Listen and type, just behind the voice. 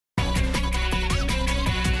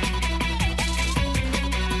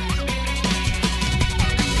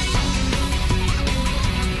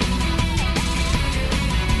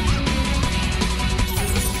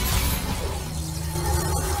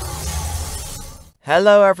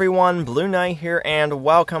Hello everyone, Blue Knight here, and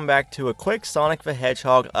welcome back to a quick Sonic the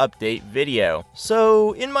Hedgehog update video.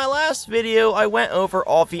 So, in my last video, I went over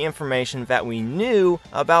all the information that we knew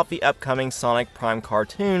about the upcoming Sonic Prime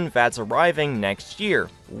cartoon that's arriving next year.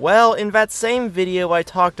 Well, in that same video, I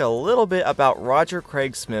talked a little bit about Roger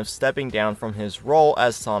Craig Smith stepping down from his role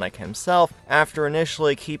as Sonic himself after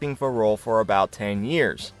initially keeping the role for about 10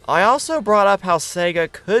 years. I also brought up how Sega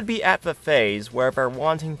could be at the phase where they're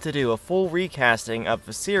wanting to do a full recasting of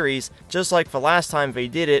the series, just like the last time they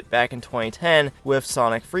did it back in 2010 with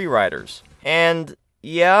Sonic Freeriders. And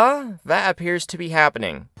yeah, that appears to be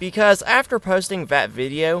happening. Because after posting that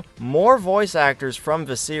video, more voice actors from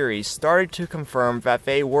the series started to confirm that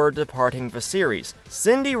they were departing the series.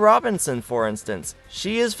 Cindy Robinson, for instance.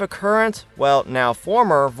 She is the current, well, now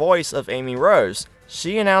former, voice of Amy Rose.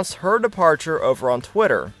 She announced her departure over on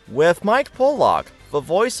Twitter. With Mike Pollock, the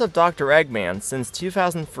voice of Dr. Eggman since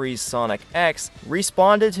 2003's Sonic X,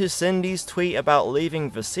 responded to Cindy's tweet about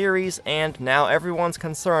leaving the series, and now everyone's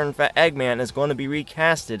concerned that Eggman is going to be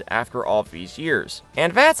recasted after all these years.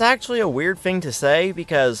 And that's actually a weird thing to say,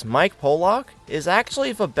 because Mike Pollock is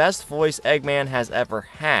actually the best voice Eggman has ever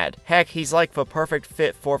had. Heck, he's like the perfect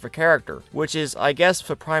fit for the character, which is, I guess,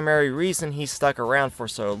 the primary reason he's stuck around for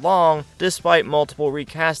so long, despite multiple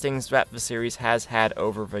recastings that the series has had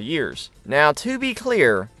over the years. Now, to be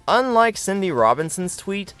clear, unlike Cindy Robinson's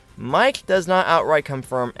tweet, Mike does not outright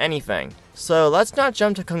confirm anything. So let's not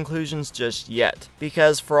jump to conclusions just yet,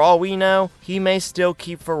 because for all we know, he may still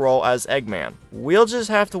keep the role as Eggman. We'll just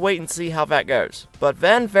have to wait and see how that goes. But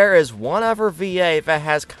then there is one other VA that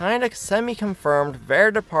has kinda semi-confirmed their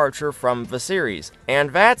departure from the series,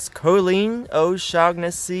 and that's Colleen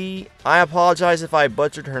O'Shaughnessy. I apologize if I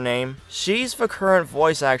butchered her name. She's the current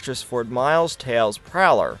voice actress for Miles Tails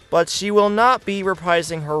Prowler, but she will not be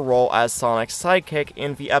reprising her role as Sonic's sidekick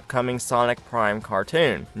in the upcoming Sonic Prime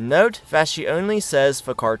cartoon. Note that she only says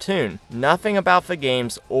the cartoon, nothing about the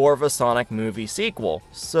games or the Sonic movie sequel,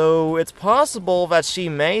 so it's possible that she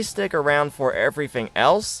may stick around for everything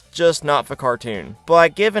else, just not the cartoon.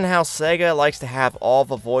 But given how Sega likes to have all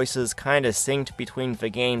the voices kinda synced between the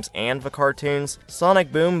games and the cartoons,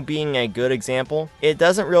 Sonic Boom being a good example, it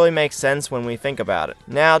doesn't really make sense when we think about it.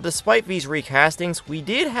 Now, despite these recastings, we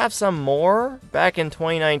did have some more back in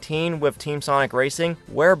 2019 with Team Sonic Racing,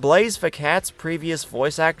 where Blaze the Cat's previous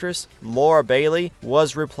voice actress, Laura Bailey,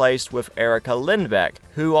 was replaced with Erica Lindbeck,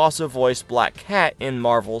 who also voiced Black Cat in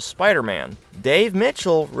Marvel's Spider-Man. Dave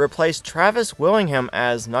Mitchell replaced Travis Willingham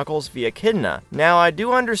as Knuckles the Echidna. Now, I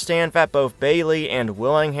do understand that both Bailey and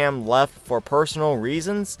Willingham left for personal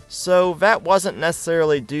reasons, so that wasn't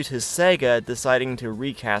necessarily due to Sega deciding to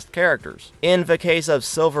recast characters. In the case of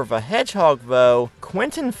Silver the Hedgehog, though,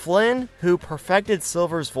 Quentin Flynn, who perfected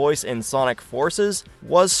Silver's voice in Sonic Forces,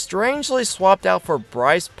 was strangely swapped out for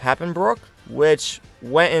Bryce Papenbrook, which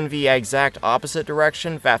went in the exact opposite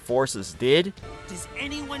direction that Forces did. Does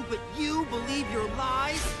anyone but you believe your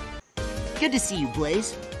lies? Good to see you,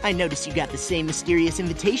 Blaze. I noticed you got the same mysterious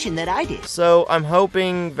invitation that I did. So I'm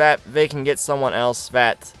hoping that they can get someone else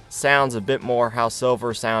that sounds a bit more how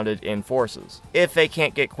Silver sounded in Forces, if they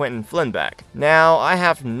can't get Quentin Flynn back. Now, I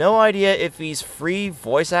have no idea if these free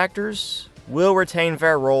voice actors will retain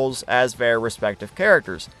their roles as their respective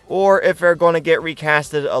characters, or if they're going to get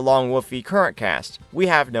recasted along with the current cast. We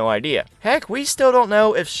have no idea. Heck, we still don't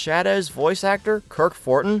know if Shadow's voice actor, Kirk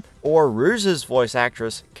Thornton, or Rouge's voice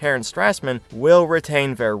actress, Karen Strassman, will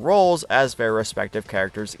retain their roles as their respective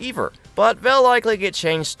characters either. But they'll likely get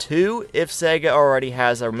changed too if Sega already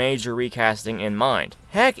has a major recasting in mind.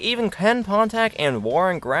 Heck, even Ken Pontac and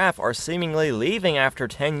Warren Graff are seemingly leaving after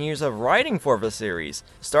 10 years of writing for the series,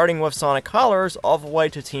 starting with Sonic Colors all the way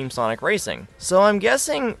to Team Sonic Racing. So I'm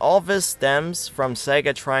guessing all this stems from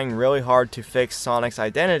Sega trying really hard to fix Sonic's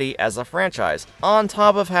identity as a franchise, on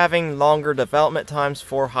top of having longer development times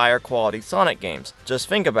for higher quality Sonic games. Just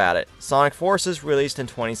think about it. Sonic Forces released in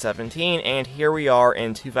 2017, and here we are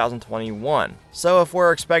in 2021. So if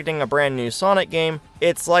we're expecting a brand new Sonic game,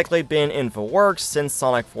 it's likely been in the works since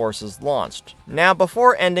Sonic Forces launched. Now,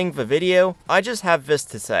 before ending the video, I just have this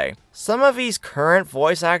to say. Some of these current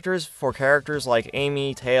voice actors for characters like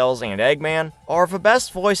Amy, Tails, and Eggman are the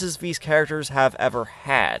best voices these characters have ever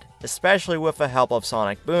had, especially with the help of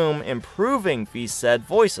Sonic Boom improving these said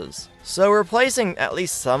voices. So replacing at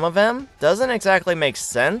least some of them doesn't exactly make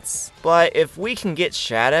sense, but if we can get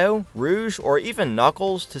Shadow, Rouge, or even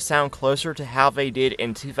Knuckles to sound closer to how they did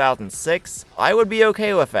in 2006, I would be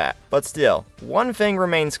okay with that. But still, one thing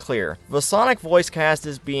remains clear. The Sonic voice cast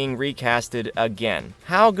is being recasted again.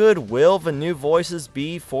 How good will the new voices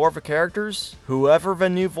be for the characters? Whoever the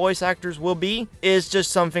new voice actors will be is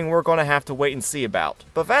just something we're going to have to wait and see about.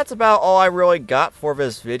 But that's about all I really got for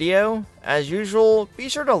this video. As usual, be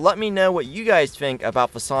sure to let me know what you guys think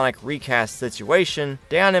about the Sonic recast situation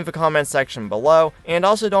down in the comment section below, and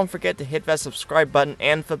also don't forget to hit that subscribe button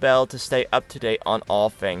and the bell to stay up to date on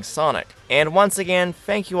all things Sonic. And once again,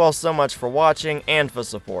 thank you all so much for watching and the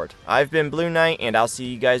support. I've been Blue Knight, and I'll see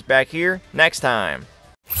you guys back here next time.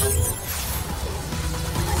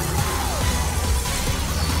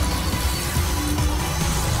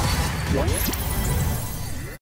 What?